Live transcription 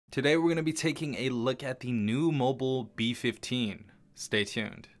Today we're going to be taking a look at the NUU Mobile B15. Stay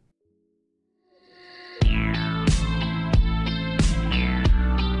tuned.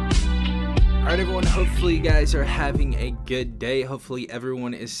 Alright everyone, hopefully you guys are having a good day. Hopefully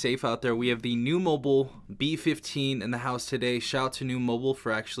everyone is safe out there. We have the NUU Mobile B15 in the house today. Shout out to NUU Mobile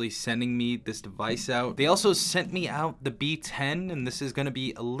for actually sending me this device out. They also sent me out the B10, and this is going to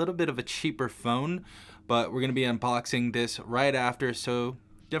be a little bit of a cheaper phone, but we're going to be unboxing this right after, so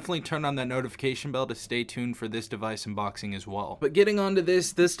definitely turn on that notification bell to stay tuned for this device unboxing as well. But getting onto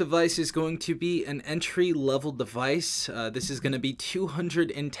this device is going to be an entry-level device. This is going to be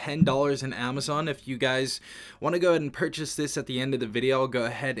 $210 in Amazon. If you guys want to go ahead and purchase this at the end of the video, I'll go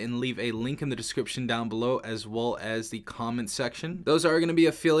ahead and leave a link in the description down below as well as the comment section. Those are going to be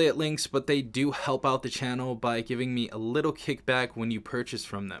affiliate links, but they do help out the channel by giving me a little kickback when you purchase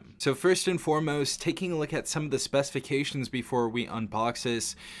from them. So first and foremost, taking a look at some of the specifications before we unbox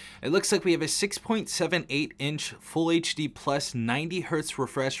this. It looks like we have a 6.78 inch Full HD plus 90 Hz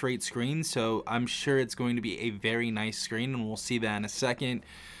refresh rate screen, so I'm sure it's going to be a very nice screen, and we'll see that in a second.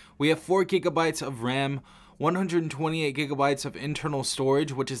 We have 4 GB of RAM, 128 GB of internal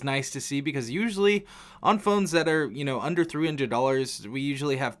storage, which is nice to see because usually on phones that are, under $300, we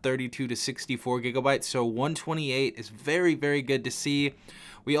usually have 32 to 64 GB, so 128 is very, very good to see.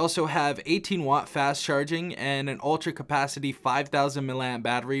 We also have 18-watt fast charging and an ultra capacity 5,000 milliamp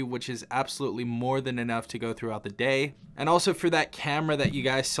battery, which is absolutely more than enough to go throughout the day. And also for that camera that you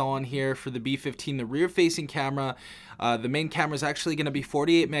guys saw on here for the B15, the rear-facing camera, the main camera is actually going to be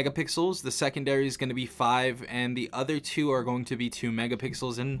 48 megapixels, the secondary is going to be 5, and the other two are going to be 2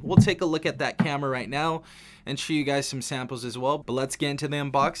 megapixels. And we'll take a look at that camera right now and show you guys some samples as well. But let's get into the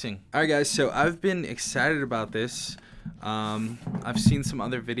unboxing. Alright guys, so I've been excited about this. I've seen some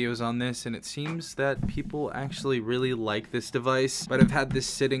other videos on this, and it seems that people actually really like this device, but I've had this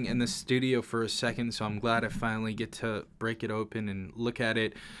sitting in the studio for a second, so I'm glad I finally get to break it open and look at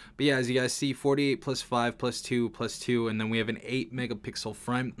it. But yeah, as you guys see, 48 plus 5 plus 2 plus 2, and then we have an 8 megapixel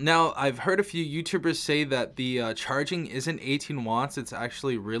front. Now, I've heard a few YouTubers say that the charging isn't 18 watts, it's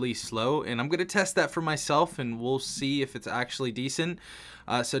actually really slow, and I'm going to test that for myself, and we'll see if it's actually decent.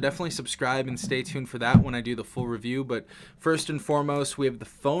 So definitely subscribe and stay tuned for that when I do the full review. But first and foremost, we have the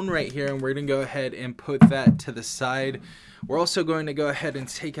phone right here, and we're going to go ahead and put that to the side. We're also going to go ahead and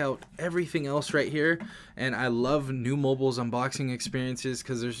take out everything else right here. And I love NUU Mobile's unboxing experiences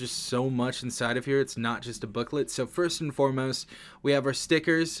because there's just so much inside of here. It's not just a booklet. So first and foremost, we have our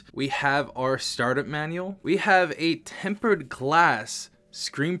stickers. We have our startup manual. We have a tempered glass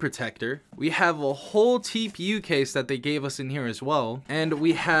screen protector. We have a whole TPU case that they gave us in here as well. And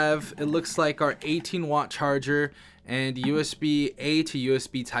we have, it looks like, our 18-watt charger and USB A to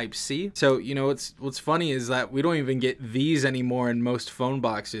USB Type C. So, what's funny is that we don't even get these anymore in most phone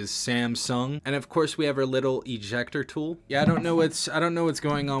boxes, Samsung. And of course, we have our little ejector tool. Yeah, I don't know what's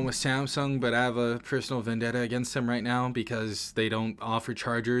going on with Samsung, but I have a personal vendetta against them right now because they don't offer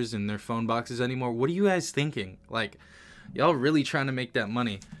chargers in their phone boxes anymore. What are you guys thinking? Like, y'all really trying to make that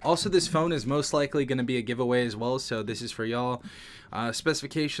money. Also, this phone is most likely going to be a giveaway as well, so this is for y'all.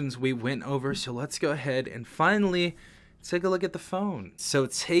 Specifications we went over, so let's go ahead and finally take a look at the phone. So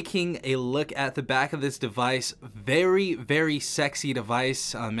taking a look at the back of this device, very, very sexy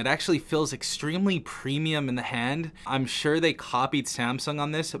device. It actually feels extremely premium in the hand. I'm sure they copied Samsung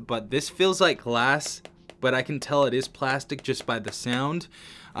on this, but this feels like glass, but I can tell it is plastic just by the sound.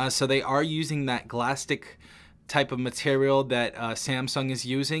 So they are using that glasstic type of material that Samsung is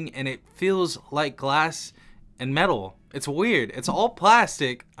using, and it feels like glass and metal. It's weird. It's all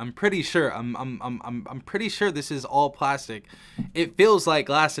plastic. I'm pretty sure. I'm pretty sure this is all plastic. It feels like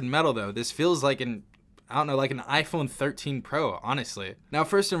glass and metal though. This feels like I don't know, like an iPhone 13 Pro, honestly. Now,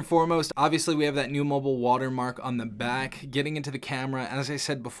 first and foremost, obviously we have that NUU Mobile watermark on the back. Getting into the camera, as I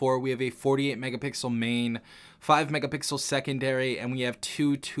said before, we have a 48 megapixel main, 5 megapixel secondary, and we have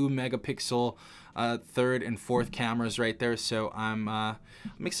two 2 megapixel third and fourth cameras right there. So I'm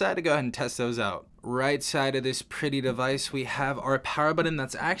excited to go ahead and test those out. Right side of this pretty device, we have our power button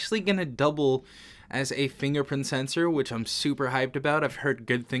that's actually gonna double as a fingerprint sensor, which I'm super hyped about. I've heard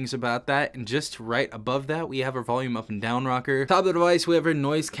good things about that. And just right above that, we have our volume up and down rocker. Top of the device, we have our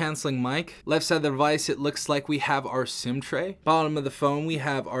noise canceling mic. Left side of the device, it looks like we have our SIM tray. Bottom of the phone, we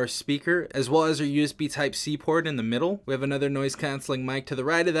have our speaker, as well as our USB Type-C port in the middle. We have another noise canceling mic to the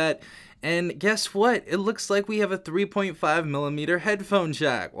right of that. And guess what? It looks like we have a 3.5mm headphone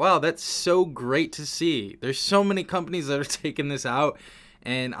jack. Wow, that's so great to see. There's so many companies that are taking this out,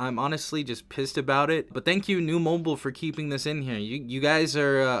 and I'm honestly just pissed about it. But thank you, NUU Mobile, for keeping this in here. You guys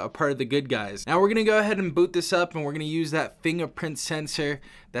are a part of the good guys. Now we're gonna go ahead and boot this up, and we're gonna use that fingerprint sensor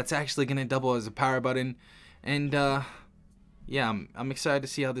that's actually gonna double as a power button. And yeah, I'm excited to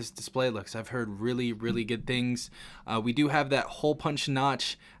see how this display looks. I've heard really good things. We do have that hole punch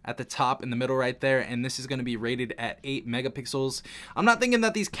notch at the top in the middle right there, and this is going to be rated at 8 megapixels. I'm not thinking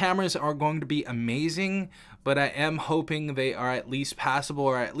that these cameras are going to be amazing, but I am hoping they are at least passable,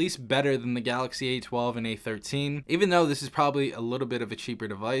 or at least better than the Galaxy A12 and A13, even though this is probably a little bit of a cheaper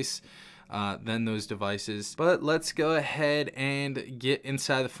device than those devices. But let's go ahead and get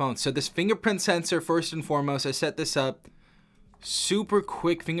inside the phone. So this fingerprint sensor, first and foremost, I set this up. Super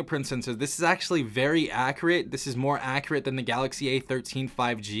quick fingerprint sensor. This is actually very accurate. This is more accurate than the Galaxy A13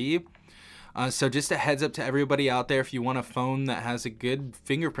 5G. So just a heads up to everybody out there, if you want a phone that has a good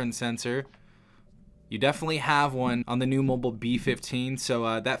fingerprint sensor, you definitely have one on the NUU Mobile B15.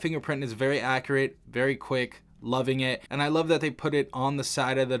 So that fingerprint is very accurate, very quick. Loving it. And I love that they put it on the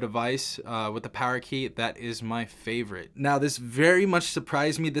side of the device with the power key. That is my favorite. Now this very much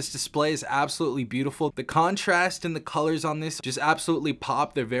surprised me. This display is absolutely beautiful. The contrast and the colors on this just absolutely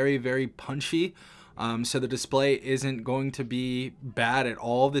pop. They're very punchy. So the display isn't going to be bad at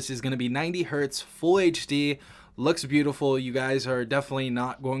all. This is going to be 90 Hertz, full HD. Looks beautiful. You guys are definitely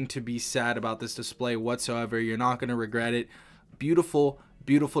not going to be sad about this display whatsoever. You're not going to regret it. Beautiful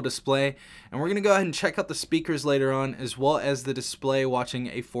display. And we're gonna go ahead and check out the speakers later on, as well as the display watching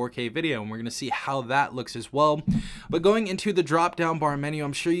a 4K video, and we're gonna see how that looks as well. But going into the drop down bar menu,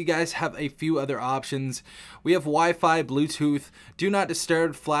 I'm sure you guys have a few other options. We have Wi-Fi, Bluetooth, do not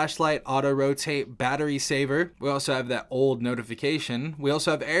disturb, flashlight, auto rotate, battery saver. We also have that old notification. We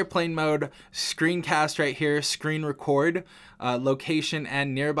also have airplane mode, screencast right here, screen record, location,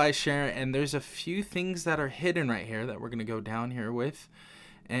 and nearby share. And there's a few things that are hidden right here that we're gonna go down here with.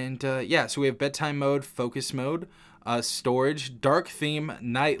 And yeah, so we have bedtime mode, focus mode, storage, dark theme,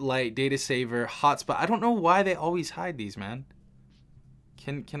 night light, data saver, hotspot. I don't know why they always hide these, man.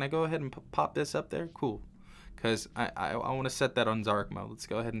 Can I go ahead and pop this up there? Cool. Because I want to set that on dark mode. Let's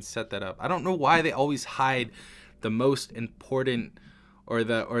go ahead and set that up. I don't know why they always hide the most important or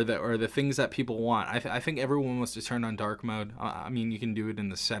the things that people want. I think everyone wants to turn on dark mode. I mean, you can do it in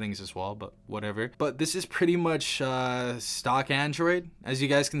the settings as well, but whatever. But this is pretty much stock Android, as you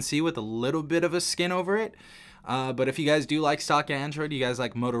guys can see, with a little bit of a skin over it. But if you guys do like stock Android, you guys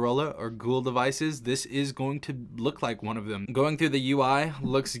like Motorola or Google devices, this is going to look like one of them. Going through the UI,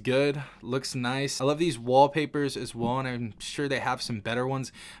 looks good, looks nice. I love these wallpapers as well, and I'm sure they have some better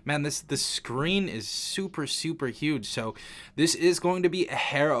ones. Man, the screen is super huge. So this is going to be a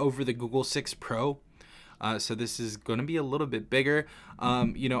hair over the Google 6 Pro. So this is going to be a little bit bigger.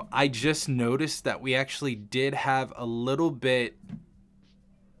 You know, I just noticed that we actually did have a little bit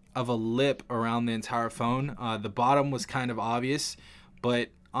of a lip around the entire phone. The bottom was kind of obvious, but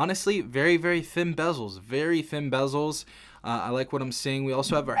honestly, very thin bezels, very thin bezels. I like what I'm seeing. We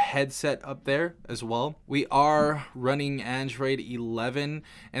also have our headset up there as well. We are running Android 11,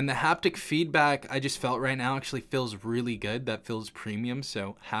 and the haptic feedback I just felt right now actually feels really good. That feels premium,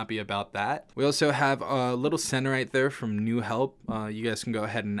 so happy about that. We also have a little center right there from New Help. You guys can go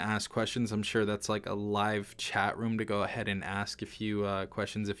ahead and ask questions. I'm sure that's like a live chat room to go ahead and ask a few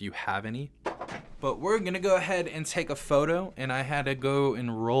questions if you have any. But we're gonna go ahead and take a photo, and I had to go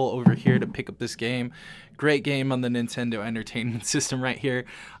and roll over here to pick up this game. Great game on the Nintendo Entertainment System right here.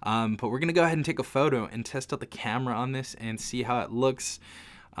 But we're gonna go ahead and take a photo and test out the camera on this and see how it looks.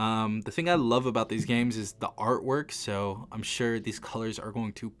 The thing I love about these games is the artwork, so I'm sure these colors are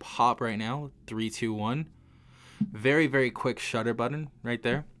going to pop right now. 3, 2, 1. Very quick shutter button right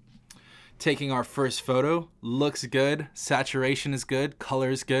there. Taking our first photo, looks good, saturation is good,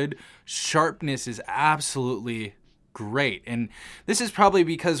 color is good, sharpness is absolutely great. And this is probably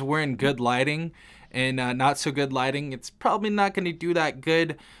because we're in good lighting, and not so good lighting, it's probably not going to do that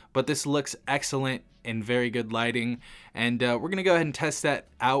good, but this looks excellent in very good lighting. And we're gonna go ahead and test that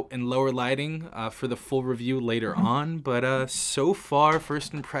out in lower lighting for the full review later on. But so far,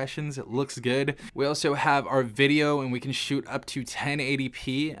 first impressions, it looks good. We also have our video, and we can shoot up to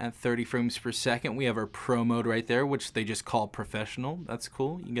 1080p at 30 frames per second. We have our pro mode right there, which they just call professional. That's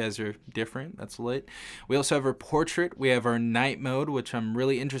cool. You guys are different. That's lit. We also have our portrait. We have our night mode, which I'm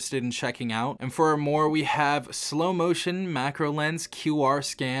really interested in checking out. And for our more, we have slow motion, macro lens, QR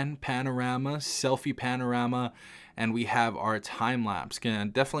scan, panorama, selfie panorama, and we have our time lapse. Gonna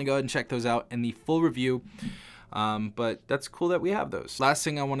definitely go ahead and check those out in the full review. But that's cool that we have those. Last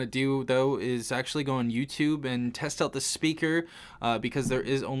thing I want to do though is actually go on YouTube and test out the speaker, because there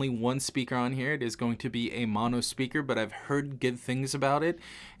is only one speaker on here. It is going to be a mono speaker, but I've heard good things about it,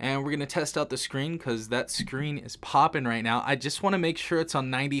 and we're going to test out the screen because that screen is popping right now. I just want to make sure it's on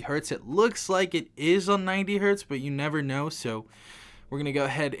 90 hertz. It looks like it is on 90 hertz, but you never know, so we're going to go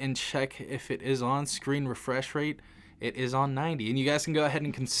ahead and check if it is on. Screen refresh rate, it is on 90, and you guys can go ahead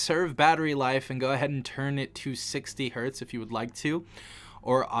and conserve battery life and go ahead and turn it to 60 hertz if you would like to,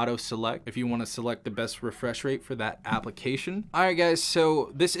 or auto select if you want to select the best refresh rate for that application. All right guys,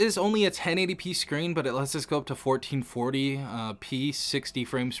 so this is only a 1080p screen, but it lets us go up to 1440p 60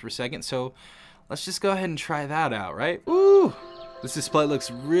 frames per second, so let's just go ahead and try that out, right? Ooh, this display looks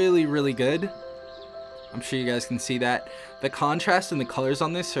really, really good. I'm sure you guys can see that. The contrast and the colors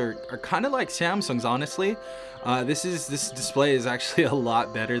on this are kind of like Samsung's, honestly. This display is actually a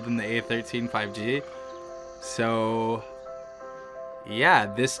lot better than the A13 5G. So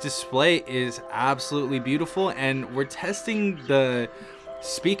yeah, this display is absolutely beautiful, and we're testing the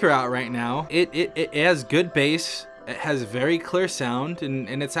speaker out right now. It has good bass. It has very clear sound,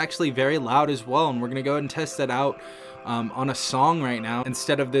 and it's actually very loud as well, and we're gonna go ahead and test that out on a song right now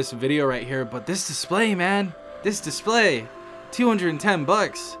instead of this video right here. But this display, man, this display, 210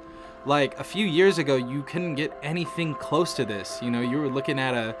 bucks. Like a few years ago, you couldn't get anything close to this. You know, you were looking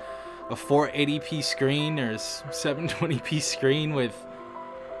at a 480p screen or 720p screen with,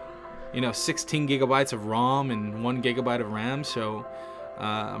 you know, 16 gigabytes of ROM and 1 gigabyte of RAM. So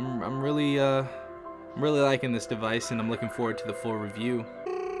I'm really liking this device, and I'm looking forward to the full review.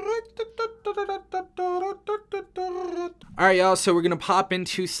 Alright y'all, so we're gonna pop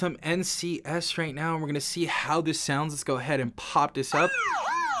into some NCS right now, and we're gonna see how this sounds. Let's go ahead and pop this up.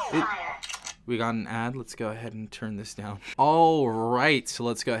 We got an ad. Let's go ahead and turn this down. Alright, so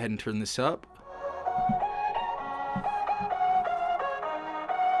let's go ahead and turn this up.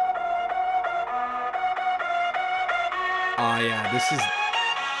 Oh yeah,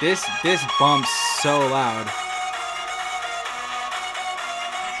 this bumps so loud.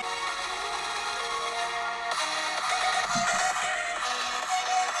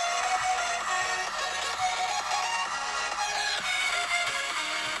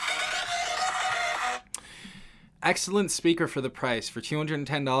 Excellent speaker for the price. For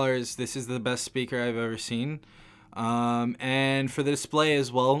 $210, this is the best speaker I've ever seen. And for the display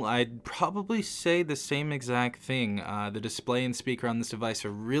as well, I'd probably say the same exact thing. The display and speaker on this device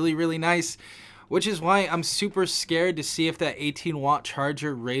are really, really nice, which is why I'm super scared to see if that 18-watt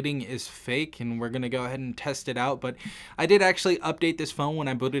charger rating is fake, and we're gonna go ahead and test it out. But I did actually update this phone when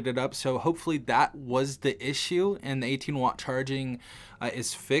I booted it up, so hopefully that was the issue and the 18-watt charging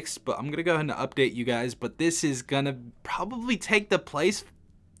is fixed. But I'm gonna go ahead and update you guys. But this is gonna probably take the place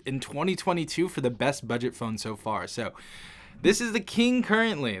in 2022 for the best budget phone so far. So this is the king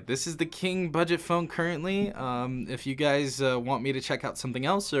currently. This is the king budget phone currently. If you guys want me to check out something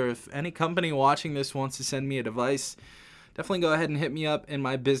else, or if any company watching this wants to send me a device, definitely go ahead and hit me up in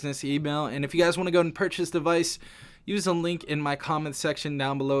my business email. And if you guys want to go and purchase the device, use a link in my comment section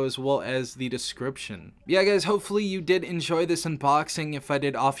down below, as well as the description. Yeah guys, hopefully you did enjoy this unboxing. If I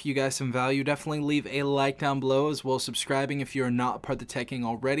did offer you guys some value, definitely leave a like down below, as well as subscribing if you're not part of the Tech Gang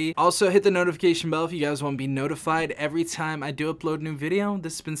already. Also hit the notification bell if you guys want to be notified every time I do upload a new video.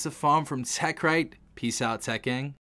 This has been Safam from TechRight. Peace out, Tech Gang.